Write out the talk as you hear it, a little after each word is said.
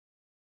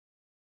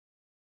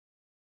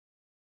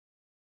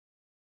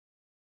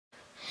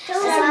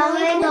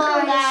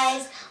Assalamualaikum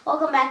guys.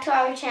 Welcome back to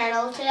our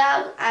channel. Today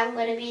I'm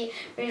going to be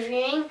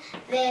reviewing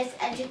this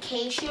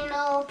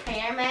educational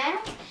prayer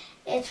mat.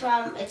 It's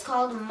called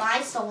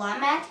Salah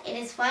Mat. It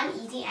is fun,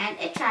 easy, and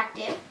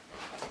attractive.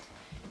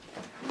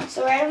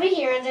 So right over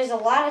here, there's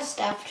a lot of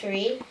stuff to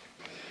read.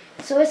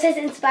 So it says,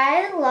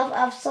 inspire the love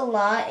of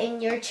Salah in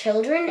your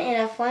children in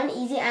a fun,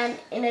 easy, and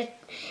in an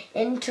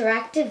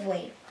interactive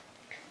way.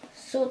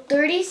 So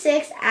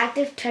 36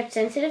 active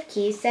touch-sensitive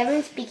keys,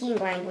 7 speaking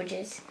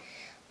languages.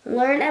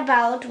 Learn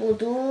about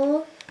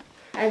wudu,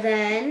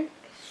 adhan,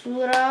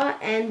 surah,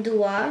 and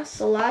dua,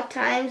 salah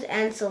times,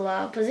 and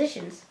salah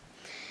positions.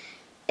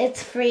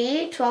 It's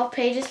free, 12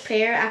 pages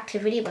prayer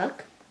activity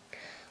book.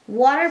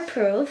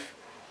 Waterproof,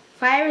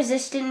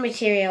 fire-resistant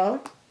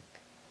material,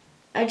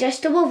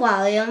 adjustable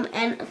volume,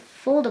 and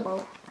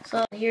foldable.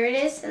 So here it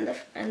is in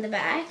the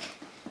back.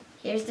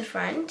 Here's the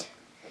front.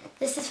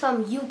 This is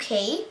from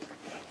UK.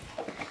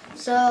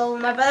 So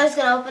my brother's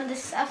gonna open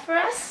this up for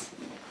us.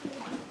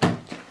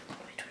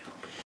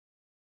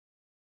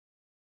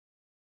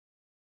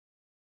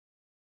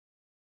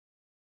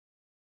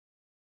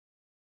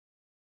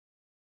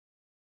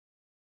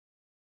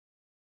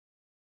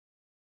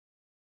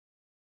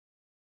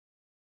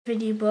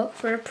 Video book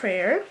for a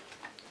prayer.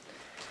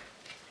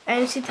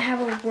 And you see to have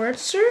a word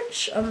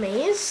search, a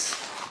maze.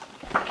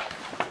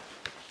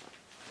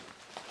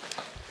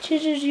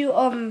 Teaches you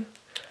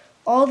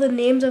all the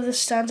names of the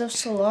stands of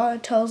Salah.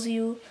 It tells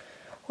you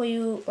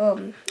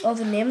all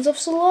the names of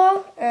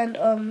Salah and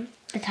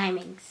the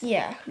timings.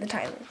 Yeah, the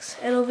timings.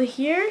 And over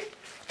here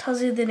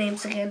tells you the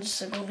names again,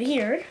 just like over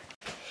here.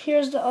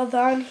 Here's the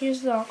adhan,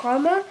 here's the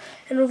aqama,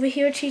 and over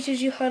here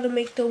teaches you how to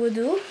make the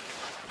wudu.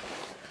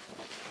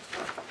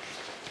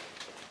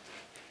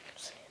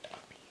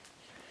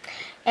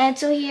 And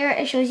so here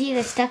it shows you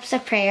the steps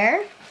of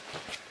prayer.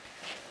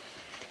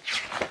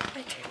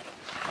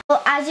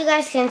 Well, as you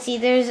guys can see,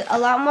 there's a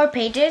lot more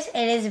pages.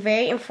 It is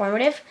very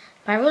informative,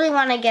 but I really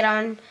want to get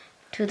on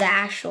to the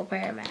actual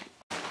prayer mat.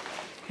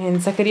 And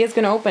Zakaria's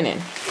going to open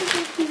it.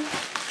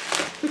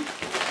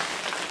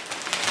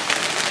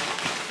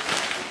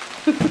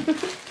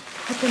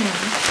 Open it.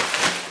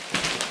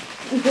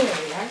 There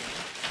we are.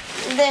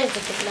 There's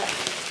the kibla.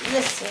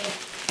 This way.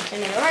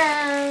 Turn it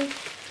around.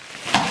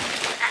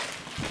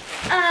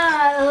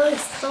 Oh,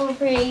 it's so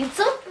pretty. It's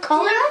so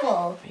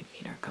colorful. My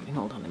feet are coming.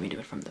 Hold on, let me do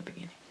it from the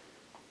beginning.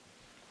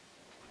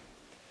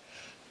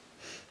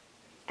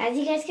 As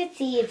you guys can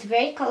see, it's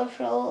very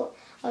colorful,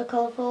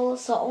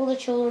 so all the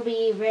children will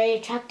be very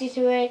attracted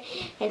to it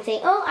and saying,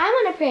 oh, I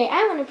want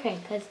to pray,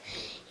 because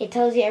it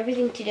tells you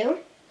everything to do.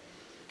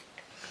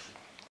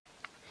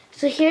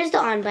 So here's the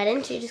on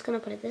button, so you're just going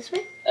to put it this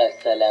way.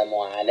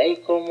 Assalamu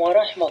alaikum wa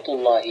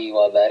rahmatullahi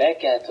wa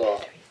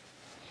barakatuh.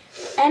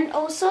 And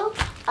also,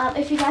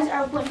 if you guys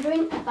are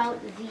wondering about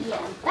the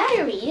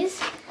batteries,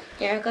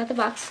 here I got the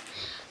box,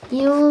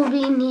 you'll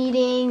be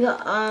needing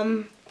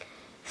 3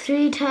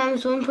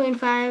 times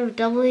 1.5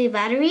 AA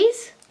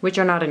batteries. Which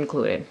are not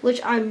included.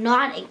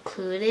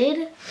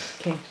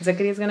 Okay,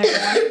 Zakaria's gonna go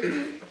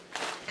on.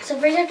 So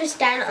first you have to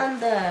stand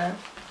on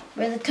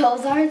where the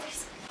toes are.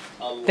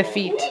 The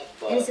feet.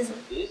 And it says,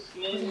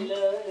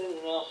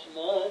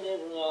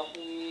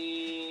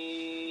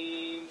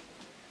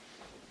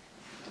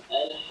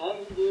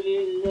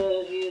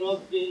 Alhamdulillahi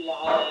Rabbil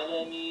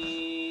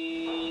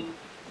Alameen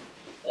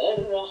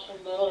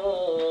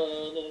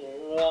Ar-Rahman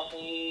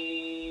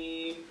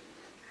Ar-Rahim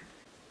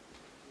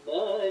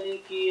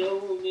Malik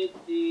Yawm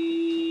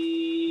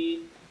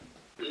Ad-Din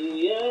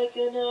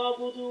Iyaka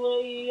na'budu wa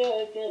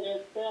iyaka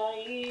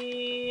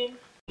nasta'in.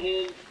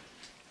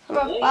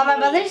 while my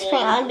brother's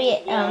praying,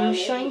 I'll be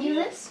showing you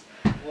this.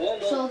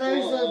 So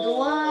there's the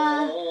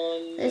dua,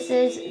 this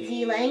is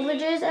the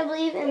languages, I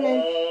believe, and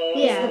then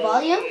this is the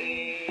volume.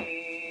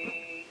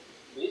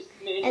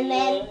 And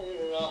then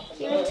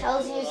here it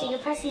tells you, so you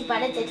press these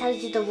buttons, it tells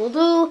you the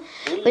wudu,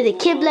 where the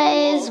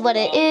qibla is, what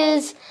it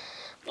is,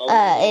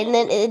 and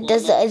then it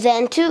does the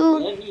azan too.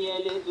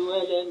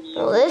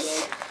 All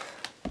this.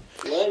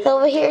 So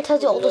over here it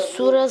tells you all the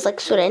surahs, like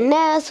Surah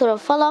Nas, Surah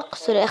Falaq,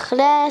 Surah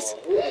Ikhlas.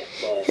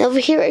 And over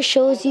here it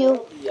shows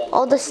you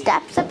all the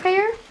steps of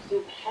prayer.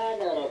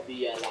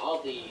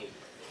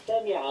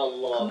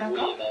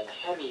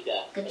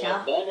 Good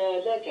job.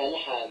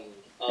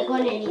 Now go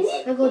on your knees.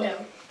 Now go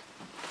down.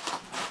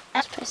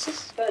 Press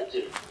this.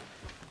 Fajr.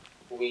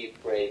 We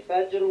pray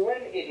Fajr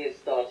when it is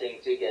starting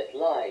to get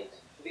light,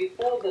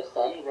 before the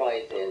sun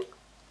rises.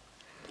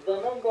 The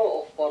number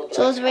of fard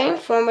So it's very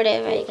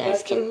informative. You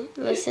guys can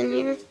listen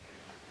here.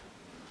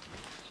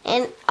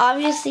 And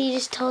obviously it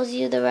just tells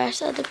you the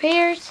rest of the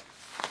prayers.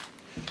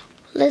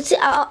 Let's see.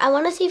 I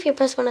want to see if you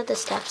press one of the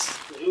steps.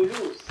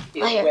 Julus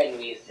is when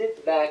we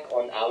sit back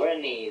on our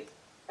knees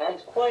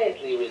and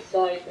quietly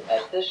recite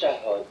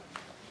at-tashahhud.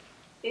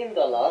 In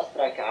the last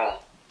rak'ah,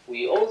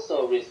 we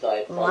also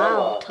recite salawat.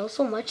 Wow, tell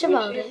so much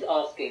about which is it.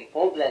 asking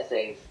for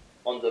blessings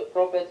on the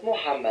Prophet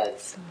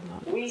Muhammad.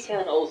 We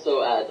can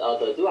also add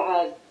other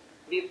du'as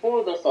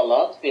before the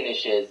salat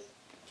finishes.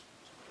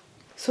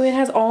 So it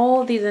has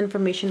all these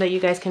information that you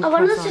guys can I press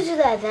want us to on. do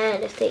that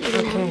then if they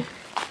even Okay. have.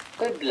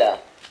 Qibla.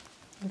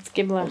 Let's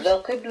give The left.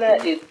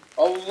 Qibla is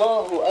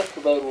Allahu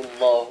Akbar,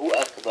 Allahu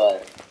Akbar.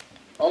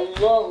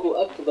 Allahu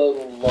Akbar,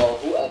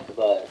 Allahu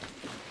Akbar.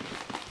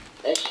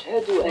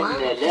 أشهد أن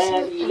لا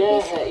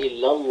إله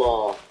إلا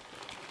الله.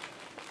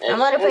 I'm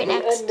gonna pray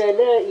أشهد next. أن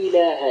لا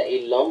إله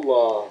إلا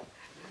الله.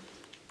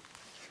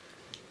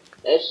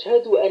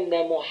 أشهد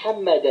أن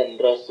محمدا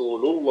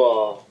رسول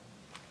الله.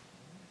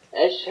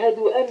 أشهد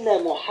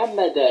أن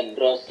محمدا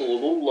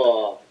رسول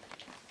الله.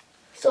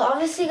 So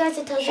obviously, guys,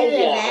 it tells you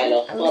the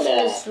event. I'm listening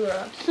to the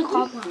surah.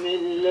 بسم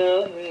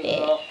الله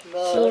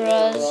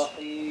الرحمن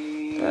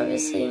الرحيم.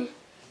 Obviously.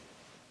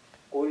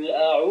 قل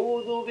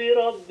أعوذ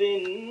برب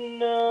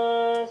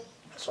الناس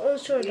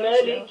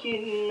ملك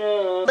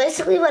الناس.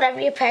 Basically,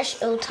 whatever you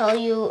press, it will tell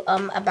you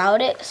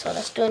about it. So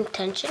let's do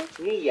intention.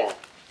 Niyyah.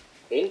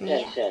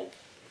 Intention.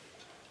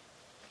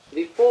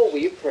 Before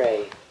we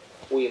pray,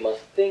 we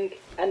must think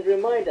and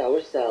remind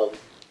ourselves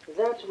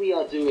that we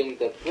are doing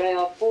the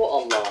prayer for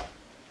Allah.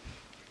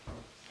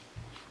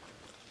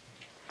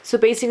 So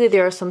basically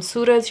there are some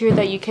surahs here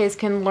that you guys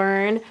can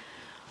learn.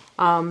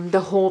 The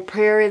whole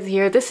prayer is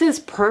here. This is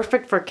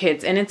perfect for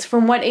kids. And it's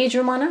from what age,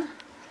 Romana?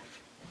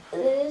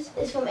 This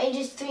is from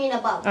ages 3 and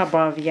above.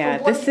 Above, yeah.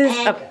 For This is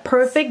a boys and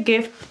perfect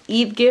gift,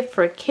 Eid gift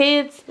for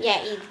kids.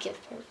 Yeah, Eid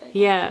gift perfect.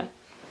 Yeah.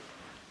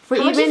 For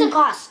How much does it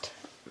cost?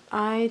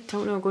 I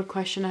don't know. Good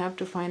question. I have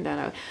to find that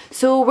out.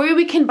 So where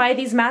we can buy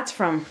these mats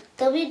from?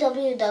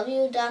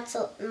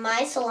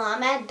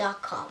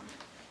 www.mysalamat.com.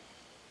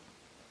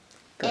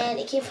 And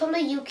it came from the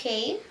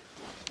UK.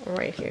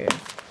 Right here.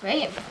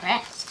 Very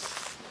impressed.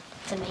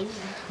 It's amazing.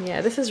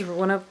 Yeah, this is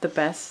one of the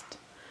best.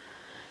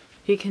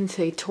 You can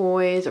say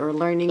toys or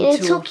learning And tools.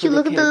 it's so for cute.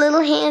 Look at the kids.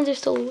 little hands. They're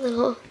so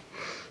little. So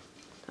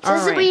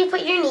this is Alright. where you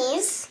put your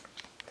knees,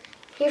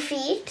 your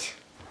feet,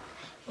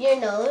 your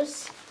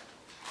nose.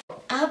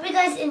 I hope you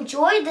guys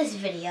enjoyed this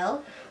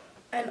video.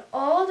 And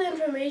all the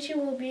information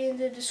will be in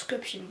the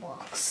description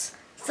box.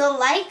 So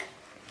like,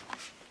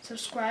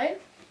 Subscribe.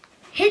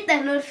 hit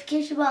that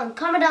notification button,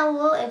 comment down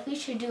below if we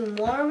should do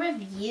more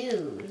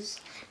reviews.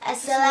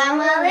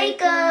 Assalamu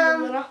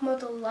alaikum. Wa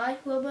rahmatullahi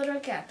wa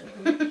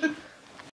barakatuh.